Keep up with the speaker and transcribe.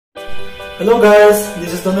Hello guys,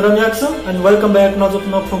 this is uaingsouh and welcome back to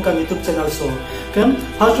PHRUNG KAHAM YouTube channel. So,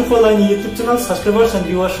 first of all, I YouTube channel subscribers and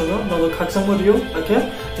viewers no KHEPHU review. Okay,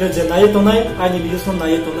 there nai tonai, I need videos no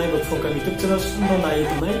nai tonai, but PHRUNG KAHAM YouTube channel no nai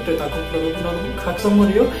tonai. There takon product no KHEPHU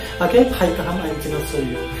review. Okay, Thai kaham I channel so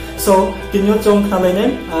review. So, tinyo chong khalai ne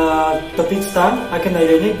topic start. I can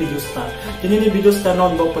nai ne video start. Tinini video start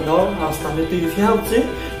non bok pano start to if you have to.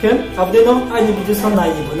 Okay, update no I need videos no nai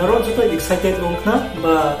ibu. Naro joto excited ongna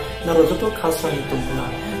ba naro joto khasang itungna.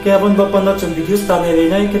 Kaya abon ba pano chung video start nai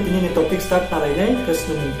nai ke tinini topic start narai nai ke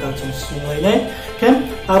snung ta chung snung nai. Okay,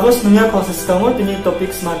 abos nunya courses kamo tinini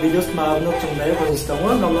topics ma videos ma abno chung nai courses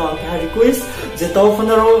kamo. Nono ang request je tau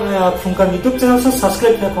phonaro PHRUNG KAHAM YouTube channel so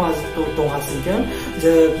subscribe ka ko tong hasin ke.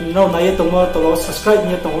 Je no nai tomo to subscribe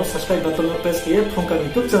ni tomo subscribe button no press kiye PHRUNG KAHAM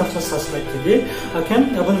YouTube channel so subscribe kiye. Okay,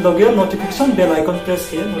 abon logya notification bell icon press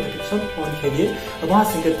kiye notification on kiye. Abon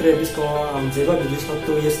hasin ke trevis ko jeba videos no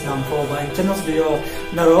TUIYE nam ko ba channels video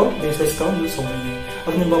naro basis ka no so ni.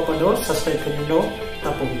 Abon ba pano subscribe kiye no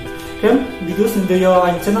tapogi. Okay, videos in video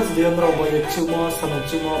ang channels video naro boy chuumaimo samung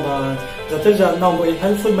chuumaimo ba jate ja na boy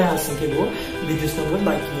helpful mai hasin ke bo videos no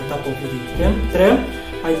like ni tapogi. Okay, tre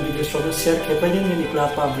I video show share kepayin ni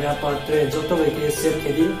class pa bria pa tre joto ke share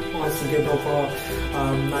kedi on sige bro ko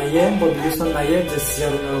naiye bo videos no naiye je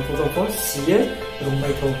share ko ko siye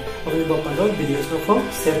rumbai ko abni ba pando videos no ko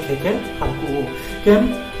share keke hamku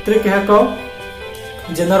kem tre ke ha ko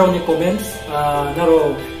general ni comments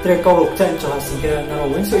naro tre ko rok chan cha sige naro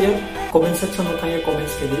wenso ye comment section no thang ye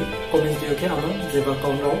comments kedi comment dio ke amon je ba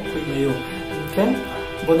ko no kuimayo kem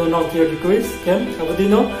bono no clear request kem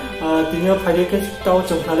abudino tinyo phage ke tau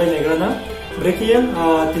chung thalai negrana Brekhe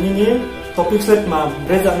tinini topics like ma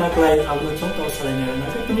breza na klai abno chung tau salai negrana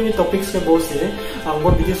tinini topics ke bo se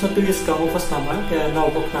bo videos no tuis ka mo first nama ke na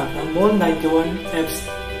bok na Mall91 apps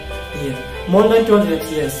here Mall91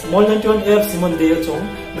 apps yes Mall91 apps simon de chung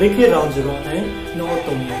Brekhe round zero nai no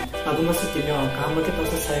tomye abuna se tinyo kaham ke tau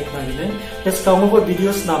sai klai ne es ka mo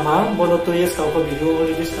videos nama bono to yes ka video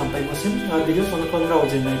release kampai mosim videos on kon rao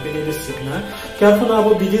je nai pe release sikna careful na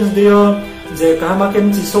bo videos dio je kahama kem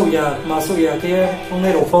chi so ya ma so ya ke ong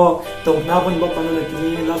ne ro pho tong na bon bo pan na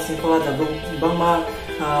ti la sin ko da bo bang ma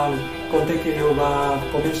contact ke yo ba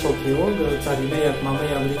comment so ke yo chari me ya ma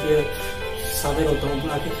ya ri ke sabe ro tong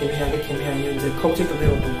na ke kheme ya ye je khop chi to ne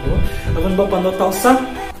ro tong ko abon bo pan no tau sa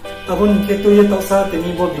abon ke tu ye tau sa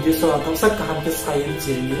teni bo video so tau sa kaham ke science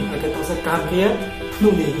je ni ake tau sa kaham ke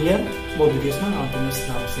flu ne ye bo video na atom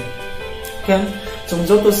na se ken chung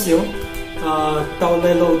jo to sio tau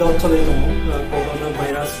le lo down chole no corona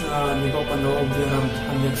virus ni bo pan no biram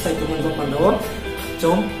an sai tu bo pan no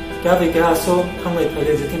chung kya be kya so thamai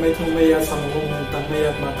phale je thimai thumai ya samung tamai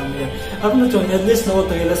ya ma tamai ya abno chung at least no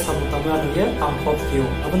to ele samung tamai no ye am hop kyo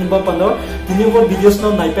abno ba pan no tini bo videos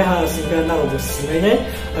no nai pe ha singa na ro singai ne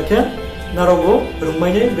okay narobo rumai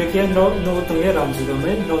ne Brekhe no to ye ram juga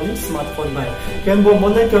me no ni smartphone bai ken bo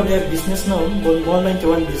Mall91 business no bo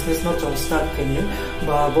Mall91 business no chong start keni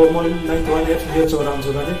ba bo Mall91 app video chong ram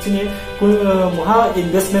juga ne tini kun moha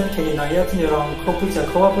investment keni na ya tini ram khopu cha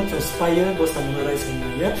khawa ko chong spire bo samurai sin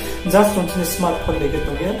na ya just chong tini smartphone de ke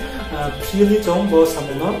to ye freely chong bo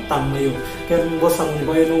samuno tammayo ken bo samuni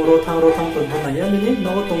bai no ro thang to bo na ya ni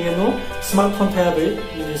no to ye no smartphone thaya be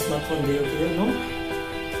ni smartphone de ye no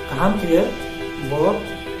kaham kiye bo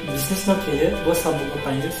business na kiye bo samung ko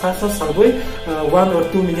tanye sa saboi 1 or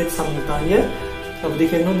 2 minutes samung tanye ab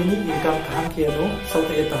dekhe no ni income kaham kiye no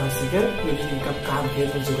saute eta hasige ni income kaham kiye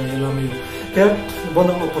no juga yela me ke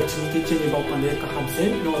bono opportunity chini bo pande kaham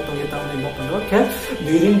se no to eta me bo pando ke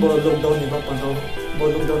during bo lockdown ni bo pando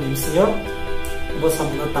bo lockdown ni sia bo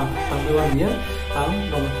samung ta tamwa ni ang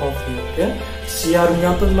no coffee ke siar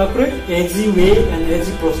nyanton makre easy way and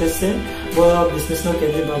easy process se bo business no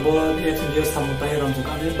kedi ba bo video samutai ram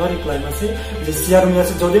juga ne bari reply ma se je siar nya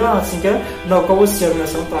se jodi na asinga no ko bo siar nya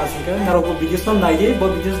sam pa asinga na ro bo videos no nai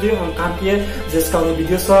bo videos de kan pie je ska no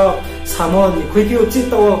video so samon quick you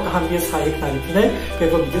chit to kan pie sai khai ne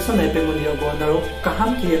ke bo videos no nai pe mo yo bo na ro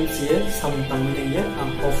kaham kien sie samutang ne ye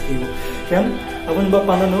am off you kem abun ba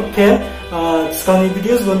panano ke ska ni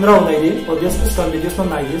videos bon rao nai de obviously ska videos no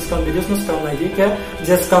nai ska videos no ska nai ke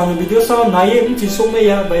je ska no videos so nai chi so me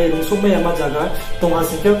ya ba so me ma jaga tong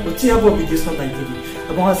hasinke uchi abo videos no nai di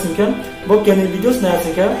abo hasinke bo kene videos na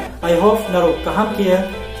hasinke I hope naro kaham kiye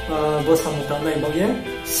bo samutang nai bo ye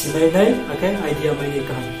simai nai okay idea mai ni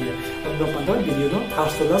kaham kiye abo pando video no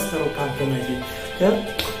first class naro kaham ke nai di ke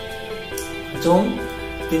jong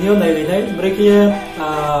tinyo nai nai Brekhe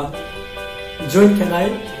join ke nai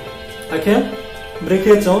okay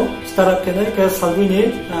Brekhe jong start ke nai ke salwi ni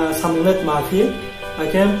samungnet ma fi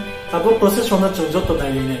okay abo process hona joto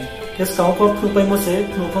nai nai STAUYAOH ko phrupaimo se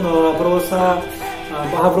nukon abro sa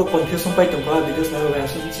bahabro confusion pai tongka videos naro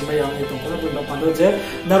bayasu chima yang ni tongka bunda pando je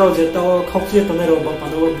naro je taw khokje to naro ba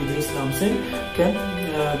pando videos namse ke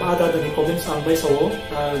ada the comments ang bai so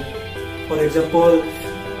for example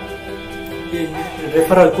in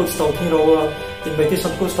referral codes tau thi ro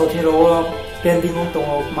invitation codes tau thi ro pending on to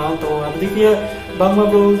mount to abdi ke bangma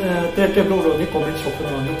bro te bro ro ni comment shop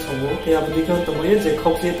no no so ke abdi ke to moye je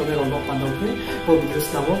khokje to naro no pando ke bo videos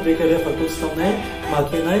namo breke referral codes tau nai ma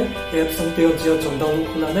ke nai app sung te jio chong dau lu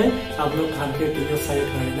khula nai ablo khan ke video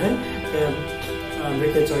site nai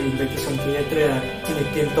breke join invitation ke etre chini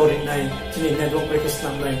team tori nai chini network practice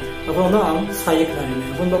nam nai abro no ang site nai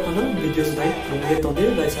nai bon ba kono videos dai prunge to de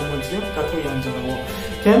dai samon jio ka to yang jaro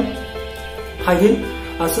ken haidin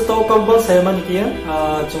asu to kambal sayman kia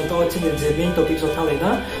chung to chini je main topic so thale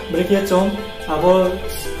na breke chong abo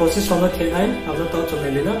process ono khenai abro to chong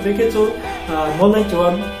nai na breke chong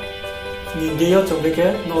Mall91 NIDEI chong breke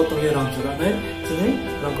no to ye ram jora nai chini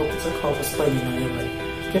rangko pisa khaw paspai ni na bai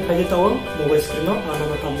ke phai taw mobile screen no ana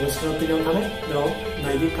ta mobile screen ti jong thane no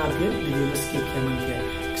naidi ka ke video skip keman ke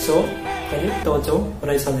so phai to chong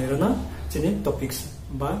rai sa ne na chini topics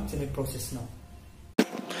ba chini process na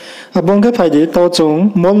abong ke phai taw chong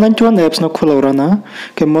Mall91 apps no khulaura na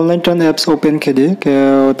ke Mall91 apps open ke de ke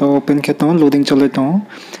to open ke to loading chole to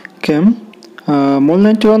ke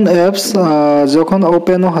Mall91 apps jokhon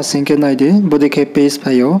open hasing ke naidi bodi ke page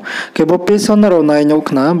phayo ke bo page on ro nai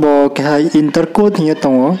nokna bo ke hai intercode hiya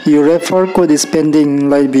tongo you refer code is pending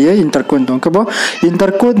lai bi intercode dong ke bo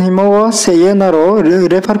intercode himo se ye na ro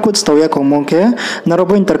refer code STAUYAOH komong ke na ro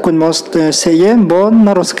bo intercode mo se ye bo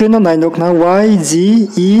na ro screen on nai nokna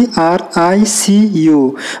YGERICU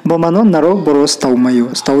bo mano na ro boro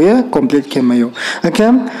STAUYAOH complete ke mayo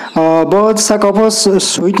akem bo sakapo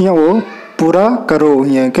suit nyawo पूरा करो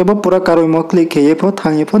ये के बो पूरा करो मो click के फो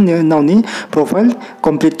थांगे फो नाउनी profile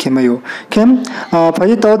complete खेमायो केम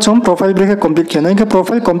phi तो चम प्रोफाइल ब्रेक कंप्लीट खेनाय के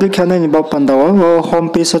प्रोफाइल कंप्लीट खेनाय नि बा पंदाव होम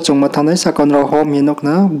पेज चम मा थानाय साकन रो होम हिनक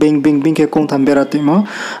ना बिंग के कों थाम बेरातिमो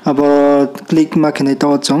अब क्लिक मा खेनाय तो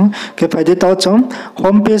चम के फाइ तो चम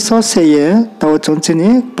होम पेज से ये तो चम चिनि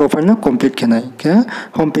प्रोफाइल न कंप्लीट खेनाय के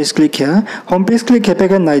होम पेज क्लिक खेपे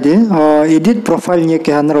के नाय दे एडिट प्रोफाइल ने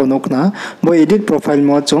के हान रो नकना बो एडिट प्रोफाइल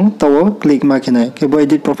मो चम तो क्लिक माखिनाय के बो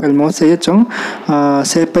एडिट प्रोफाइल मो से चंग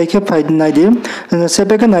से पैके फाइड नाइदे से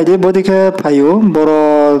पैके नाइदे बodi के फायो बरो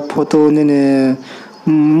फोटो ने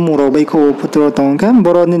मोरो बैको फोटो तंग के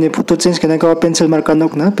बरो ने फोटो चेंज केना का पेंसिल मार्क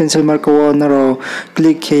नकना पेंसिल मार्क वो नरो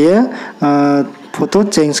क्लिक किए फोटो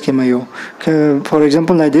चेंज के मायो for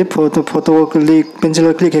example नाइदे photo click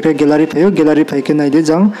pencil click के गैलरी फाइ के नाइदे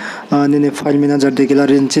जंग ने फाइल मैनेजर दे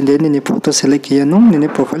गैलरी चिंदे ने फोटो सेलेक्ट किए नो ने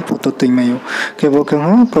प्रोफाइल फोटो तैमायो के बो के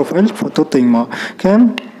प्रोफाइल फोटो तैमा के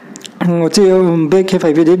चे बेके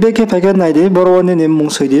फाइ नाइदे बरो ने मुंग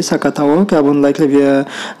सैदे साकाताओ गाबन लाइक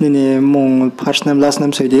ने मुंग फर्स्ट नेम लास्ट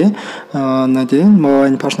नेम सैदे नाइदे मो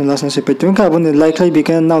in first name last name से पेटो गाबन लाइक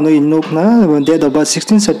बिके नाउ नो इनोक ना डेट ऑफ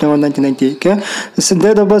 16 सितंबर 1990 के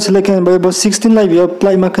date of select bye 16 live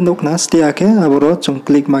apply माखनोक ना स्टे आके अबरो चुं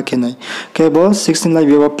क्लिक माखनाय के बो 16 लाइव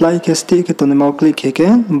अप्लाई के स्टे के तने माउ क्लिक के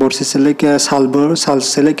बरसे सेलेक्ट साल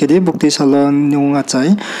सेलेक्ट के बुक्ति साल नुंग आचाय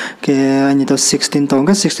के आनि तो 16 तंग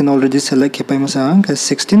 16 already select ke paimasa ke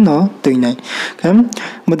 16 no tuinai kem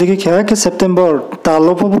modike kya ke september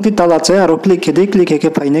talo pobuki tala chai aro click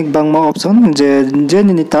ke phainai bangma option je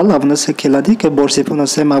ni tal abna se kheladi ke borsi phono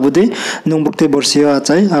se mabudi nungbukte borsiyo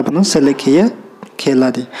achai abna select kiye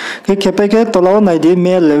kheladi ke kepe ke tolaw naidi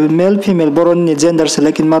male female boron ni gender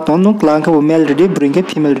select in ma ton klang ke male ready bring ke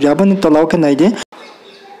female ready abani tolaw ke naidi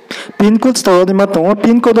pin code stau de ma to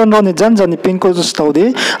pin code no ni jan pin code stau de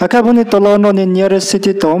akabuni tolo no ni nearest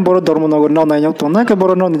city to boro dormonogo no na yok to na ke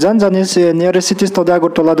boro no ni jan se nearest city stau de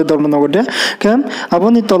agor tola de dormonogo de ke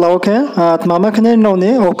abuni tolao ke mama khne no ni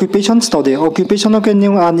occupation stau de occupation ke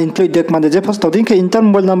new uninclude dek mande je first stau de ke inter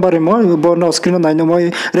mobile number mo boro no screen no no mo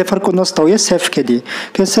refer code no stau ye save ke di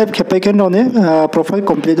ke save ke pe ke no ni profile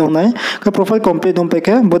complete onai ke profile complete on pe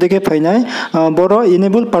ke bodi ke phainai boro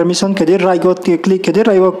enable permission ke di right go click ke di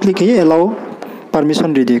right go click allow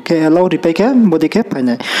permission ready ke allow repay ke bodi ke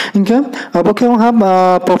phainai inke abo ke ham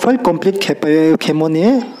profile complete khemoni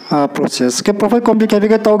process ke profile complete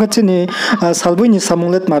ke taw ke chini salbui ni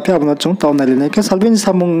samunglet ma phe abna chung taw nalina ke salbui ni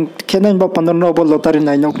samung kenan ba 15 no bo lottery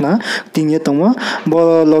nai nok na tingye tongwa bo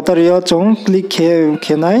lottery yo chung click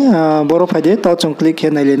khenai boro phaide taw chung click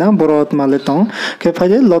khenai lena boro male tong ke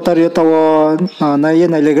phaide lottery taw nai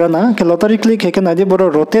nailegra na ke lottery click ke nai boro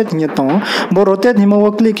rotate ni tong bo rotate himo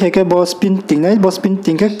click ke bo spin tingnai bo spin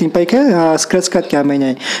tingke tingpai ke scratch card kya mai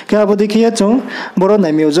nai ke abo dekhiya chung boro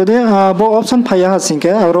nai mi jode bo option phaya hasing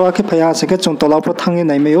ke aro boro ke phaya se ke chung tola po thangi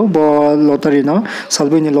nai meyo bo lottery no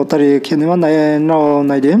salbui ni lottery khenima nai no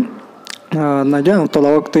nai de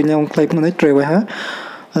tola to ni ong claim nai trewe ha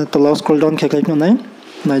tola scroll down ke claim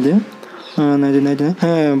nai de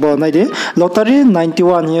bo naide lottery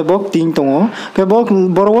 91 ye bok ting tongo ke bok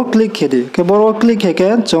boro click hede ke boro click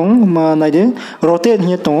heke chong ma naide rotate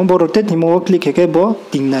ni tongo bo rotate ni mo click heke bo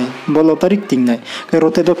ting nai bo lottery ting nai ke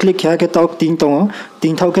rotate do click ha ke tok ting tongo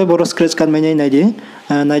ting thau ke boro scratch kan mai naide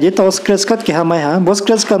naide to scratch kat ke ha mai ha bo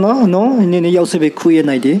scratch kan no ni yaw se be khuye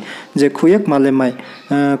naide je khuyek male mai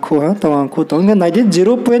khu ha tawang khu tong naide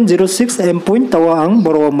 0.06 m point tawang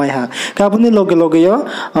boro mai ha ka buni loge yo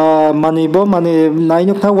mani bo mani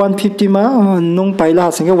 9 ka 150 ma nung paila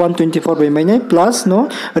hasinge 124 bai mai plus no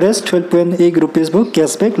rest 12.8 rupees bo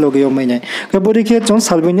cashback loge yo mai ke bori ke chong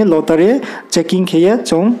salbini lottery checking kheye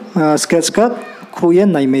chong scratch card khuye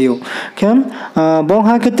nai meyo kem bong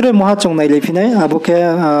ha ketre moha chong nai lefinai abo ke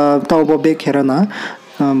tawbo be kherana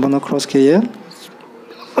bono cross kheye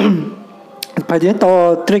paje to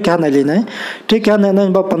trick ha nai lenai trick ha nai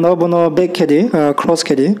ba panda bono back khede cross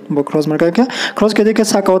khede bo cross marka ke cross khede ke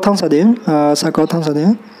sakao thangsa de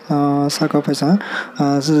saka paisa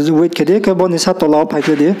wait khede ke boni sa tola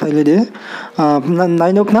phaile de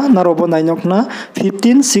nainok na narobo nainok na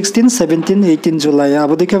 15 16 17 18 July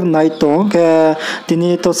abodi ke night to ke tini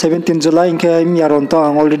to 17 July inke yaron to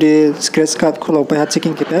already scratch card khulo pa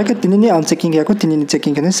checking ke ke tini ni un checking ke ko tini ni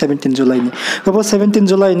checking ke 17 July ni ke bo 17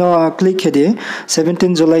 July no click khede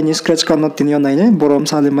 17 July ni scratch card no tini nai ne borom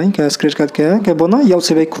sale mai ke scratch card ke bono yaw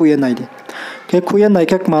se be khuye nai de ke khuye nai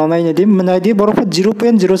ke ma nai ne di manai di boro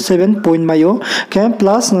 0.07 point mayo ke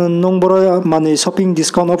plus nong boro mani shopping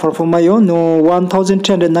discount offer for mayo no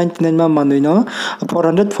 1399 ma manu no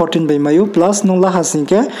 414 by mayo plus nong la hasin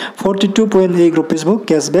ke 42.8 rupees bo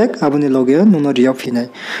cashback aboni loge no ria finai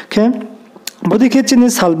ke bodi ke chini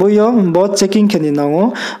salboyo bo checking keni nango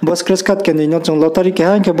bo scratch card keni no chong lottery ke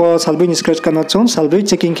ha ke bo salboi ni scratch card no chong salboi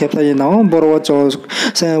checking kheplai nango boro cho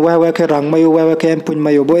wa ke rang mayo wa ke em pun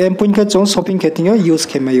mayo bo em pun ke chong shopping ketingo use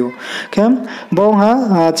ke mayo kem bo ha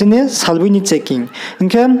chini salboi ni checking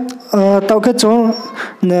inke taw ke chong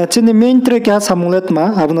chini main trick ka samunglet ma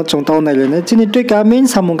abno chong taw nai lene chini trick ka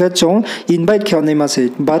main samung ke chong invite khe nei ma se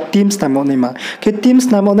ba teams na mo nei ma ke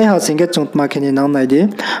teams na mo nei ha sing ke chong ma kheni nang nai de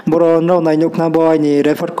boro no nai na boy ni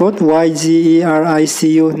refer code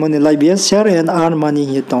YGERICU money live share and earn money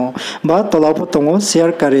he to ba tola po tongo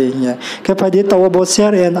share kare ya ke phadi taw bo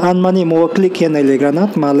share and earn money mo click he nai legrana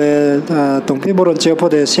male tongpi boron che po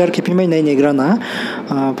de share kipi mai nai negrana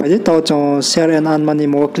phadi taw chong share and earn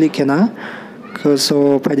money mo click he na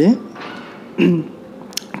so phadi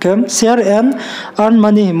kem share and earn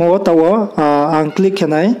money mo taw ang click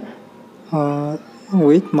he nai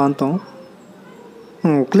wait mantong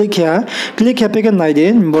click here pe ke nai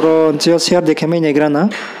de boro che share de khemai negrana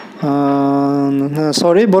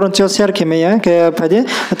sorry boron che share khemai ya ke phade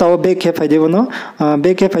taw back ke phade bono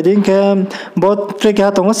back ke phade ke bot trick ha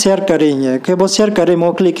tong share kare ye ke bo share kare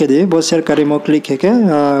mo click de bo share kare mo click ke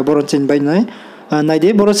boron chin bai nai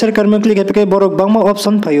naide boro share karma click ke borok bangma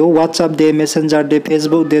option payo WhatsApp de Messenger de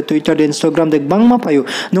Facebook de Twitter de Instagram de bangma payo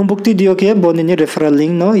nung bukti dio ke boni ni referral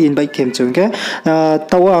link no invite kem chung ke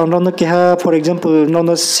tawa no ke ha for example no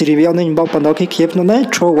siribi on in ba pando ke khep no nai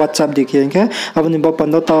through WhatsApp de ke aboni ba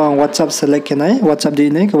pando tawa WhatsApp select ke nai WhatsApp de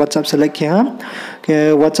ne ke WhatsApp select ke ha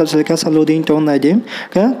ke WhatsApp select ka loading to nai de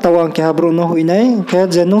ke tawa ke ha bro no huinai ke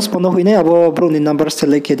jenung spono huinai abo bro ni number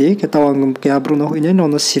select ke de ke tawa ke ha bro no huinai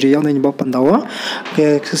no siri on in ba pandawa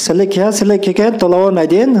ke select ke tolaw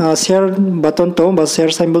naiden share button to ba share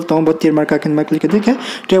symbol to ba tir marka ken ma click de ke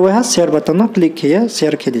trewa ha share button no click ke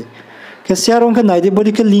share ke de ke share on ke naide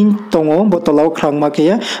bodi ke link tongo bo tolaw khrang ma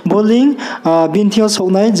ke bo link binthio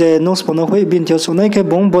sonai je no spono hoi binthio sonai ke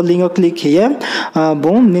bong bo link click ke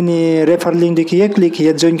bong nini refer link de ke click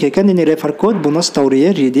ke join ke nini refer code bonus story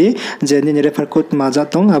ready je nini refer code ma ja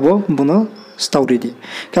tong abo bono story di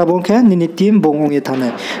ka bong ke nini team bong ong e thane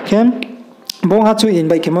ke bong ha chu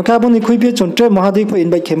invite kemo ka boni khuipe chontre mahadip pho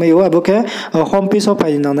invite kemo yo aboke home page of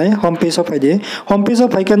file na nai home page of file home page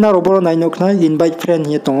of file na roboro nai nok na invite friend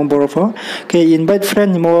hi tong boro pho ke invite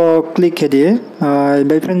friend mo click ke de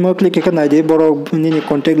invite friend mo click ke na de boro ni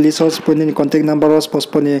contact list os poni ni contact number os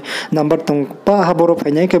postpone number tong pa ha boro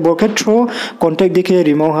phainai ke boro ke through contact dikhe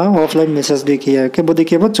remove ha offline message dikhe ke bo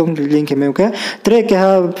dikhe bo chung link kemo ke tre ke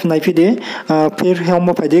ha nai phi de phir home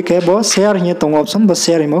mo phaide ke bo share hi tong option bo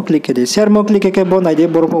share mo click ke de share mo click ke bo naide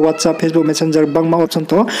boro WhatsApp Facebook Messenger bangma option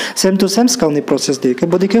to same to same skang ni process de ke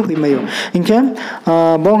bodi ke huimayo inke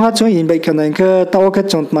bong ha chu invite kana inke taw ke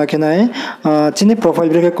chont ma kenai chini profile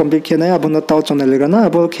ke complete kenai abono taw chonel gana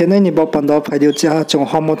abo kenai ni ba panda phadio cha chong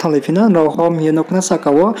homo thang lefina no hom yenok na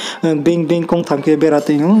sakawo bing bing kong thamke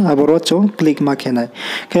berating aboro chu click ma kenai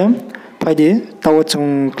ke phaidi taw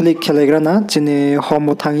chong click khelegrana chini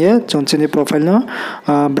homo thangye chong chini profile no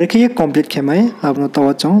Brekhe complete khemai abono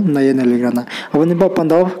taw chong naye nelegrana aboni ba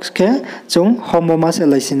panda ke chong homo mas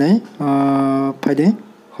elaisinai phaidi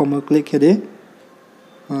homo click hede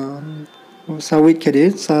sawit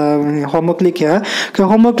kede sa homo click ya ke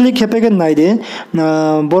homo click hepe ke naide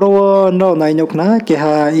boro no nainok na ke ha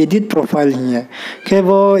edit profile hiye ke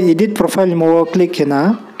bo edit profile mo click hena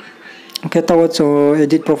ke taw cho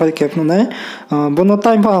edit profile ke no nai bono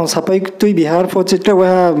time pa sapai tui bihar fo chitre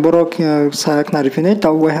wa boro sak na rifine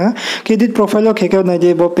taw wa ke edit profile ke ke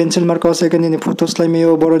naide bo pencil mark se ke ni photos lai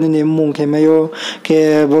meyo boro ni mung ke meyo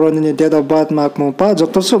ke boro ni date of birth mark mo pa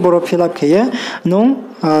joto so boro fill up ke no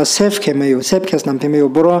save kemeyo save kes nam kemeyo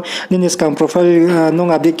boro nini scam profile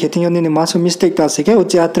nong update ketinyo nini maso mistake ta sike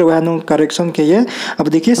uchi atre wa nong correction ke ye ab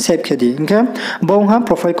dekhi save kedi inke bong ha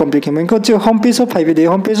profile complete kemen ko chi home page of 5 de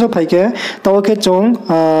home page of 5 ke taw ke chong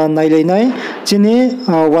nai lai nai chini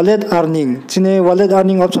wallet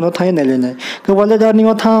earning option thai nai lai nai ke wallet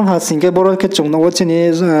earning thang ha singke boro ke chong no chini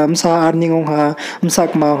msa earning ha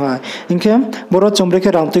msak ma ha inke boro chombre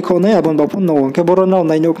ke rang tu ko nai abon bapun no ke boro na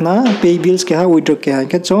nai nok na pay bills ke ha withdraw ke ha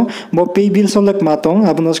ke cho bo pay bill so lek matong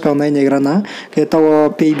abonos ka nai negrana ke taw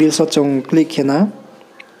pay bill so chong click hena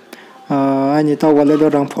ani taw wallet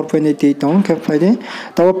rang 4.88 tong ke faide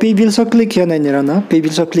taw pay bill so click hena nerana pay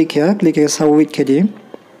bill so click ke sawit kedi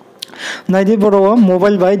naide boro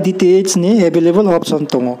mobile by DTH ni available option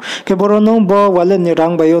tongo ke boro no bo wallet ni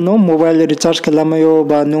rang bayo no mobile recharge ke lamayo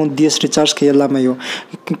ba no DS recharge ke lamayo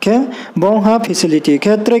ke bon ha facility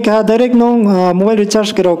ke tre ka direct no mobile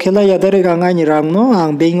recharge ke ro khela ya direct angai ni rang no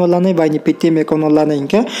ang bengo la nei ba ni paytm account la nei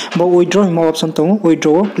ke bo withdraw mo option tongo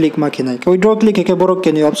withdraw click ma ke nai ke withdraw click ke boro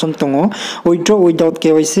ke ni option tongo withdraw without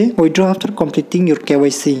KYC withdraw after completing your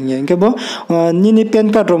KYC ke bo ni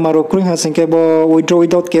pen card ro maro kring ha sing ke bo withdraw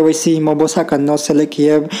without KYC mo bosa kan no select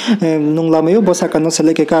ye nung lamayo bosa kan no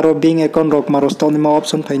select ke karo being account rok maros to ni mo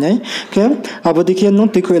option phainai ke abo dikhe no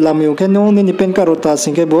tikoi lamayo ke no ni pen card ta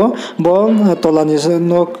singke bo tolani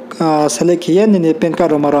no select ye ni pen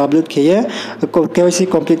card maro upload ke ye KYC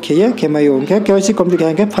complete ke ye ke mayo ke KYC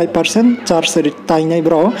complete ke 5% charge ri tainai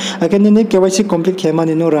bro ke ni KYC complete ke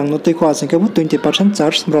mani no rang no tiko asingke bo 20%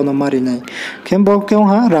 charge bro no mari nai ke bo ke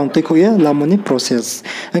ha rang tiko ye lamoni process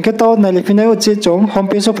ke to na lefina o che chong home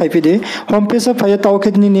page of home page of fire taw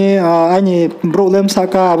khet ni ani problem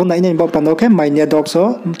saka abu nai nei ba pando ke my network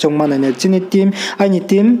so chongma nai chini team ani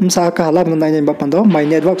team saka hala nai nei ba pando my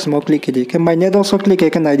network mo click di ke my network so click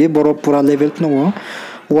ke nai di boro pura level no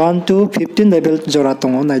 1 to 15 level jora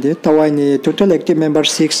tongo nai di tawai ni total active member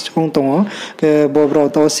 6 ong tongo ke bobro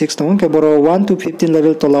taw 6 tongo ke boro 1 to 15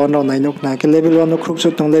 level to law no nai nok na ke level 1 no khrup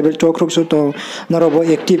so tong level 2 khrup so tong narobo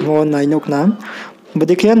active ho nai nok na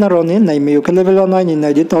Budikya naroni naimayo ke level 1 ni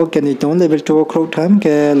nai taw ke ni tong level 2 crowd time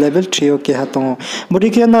ke level 3 ke hatong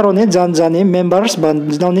budikya naroni jani members ban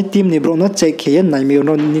ni team ni bro no check ke naimayo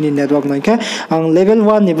no ni network no ke ang level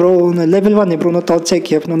 1 ni bro no taw check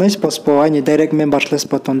ke no nice post po ani direct members less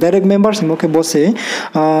button direct members mo ke bose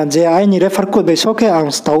je ai ni refer ko be so ke ang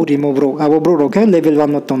story mo bro abo bro ro ke level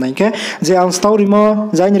 1 no to nai ke je ang story mo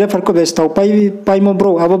jai ni refer ko be stow pai mo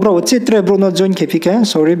bro abo bro chitre bro no join ke pike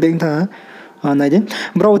sorry beng tha naide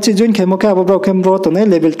bro chi join ke mo ka bro kem bro to nai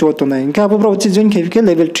level 2 to nai ka bro chi join ke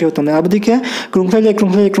level 3 to nai abdi ke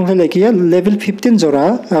krunghlai ke level 15 jora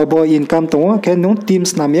bo income to ke no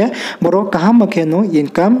teams namye bro kaham ke no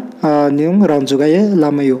income nyung ranjuga ye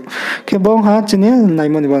lamayo ke bong ha chine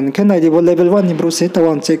naimoni ban ke naide bo level 1 ni bro se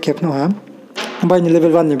tawan check kep no ha by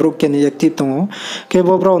level 1 ni bro ke ni active to ke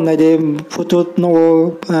bo bro naide photo no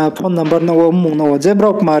phone number no mung no je bro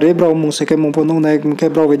mare bro mung se ke mung phone no nai ke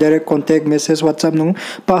bro direct contact message whatsapp no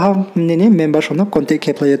pa ha ni member no contact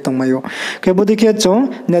ke play tong mayo ke bo dikhe chong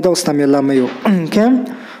network stamel lamayo ke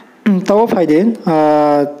taw faide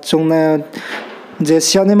chung na je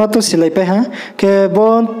siane ma to silai pe ha ke bo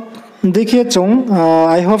देखिए चोंग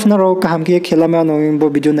I hope ना रो काम के खेला में no बो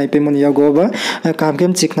video नाइपे मन या गो बा काम के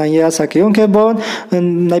चिकना या सके ओके बो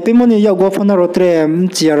नाइपे मन या गो फोन रो त्रे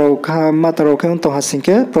चियारो का माता रो के तो हसिं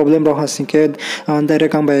के प्रॉब्लम रो हसिं के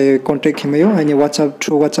डायरेक्ट काम बाय कांटेक्ट खेमयो आनी व्हाट्सएप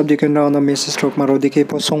थ्रू व्हाट्सएप दिके ना मेसेज स्ट्रोक मारो दिके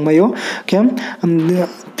पो सोंगमयो के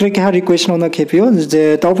त्रे के रिक्वेस्ट नो ना खेपियो जे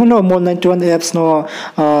तो phone no mall 91 apps no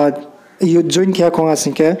join kya khonga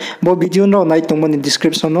singke bo video no nai tongmani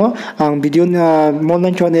description no ang video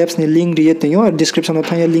Mall91 apps ni link riye tengyo description no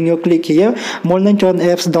thanya link yo click hiye Mall91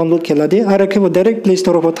 apps download khela de ara ke bo direct play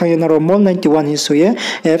store bo thanya naro Mall91 hi suye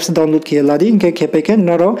apps download khela de inke khepeke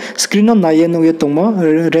naro screen no naye no ye tongmo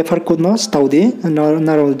refer code no staudi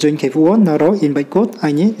naro join KHEPHU naro invite code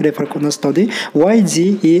ani refer code no staudi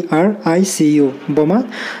YGERICU boma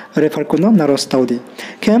refer code no naro staudi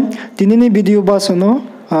kem tinini video basono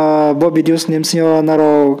bo videos nimsio naro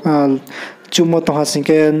chumo to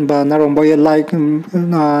hasinken ba naromboye like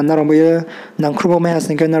naromboye nangkhruma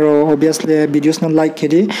hasinken naro obviously videos no like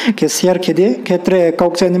kedi ke share kedi ketre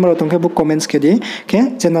kaukcha nimro tongke bu comments kedi ke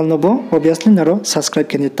channel no bo obviously naro subscribe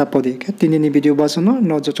keni tapodi ke tinini video basono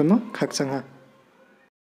no jotono khakchanga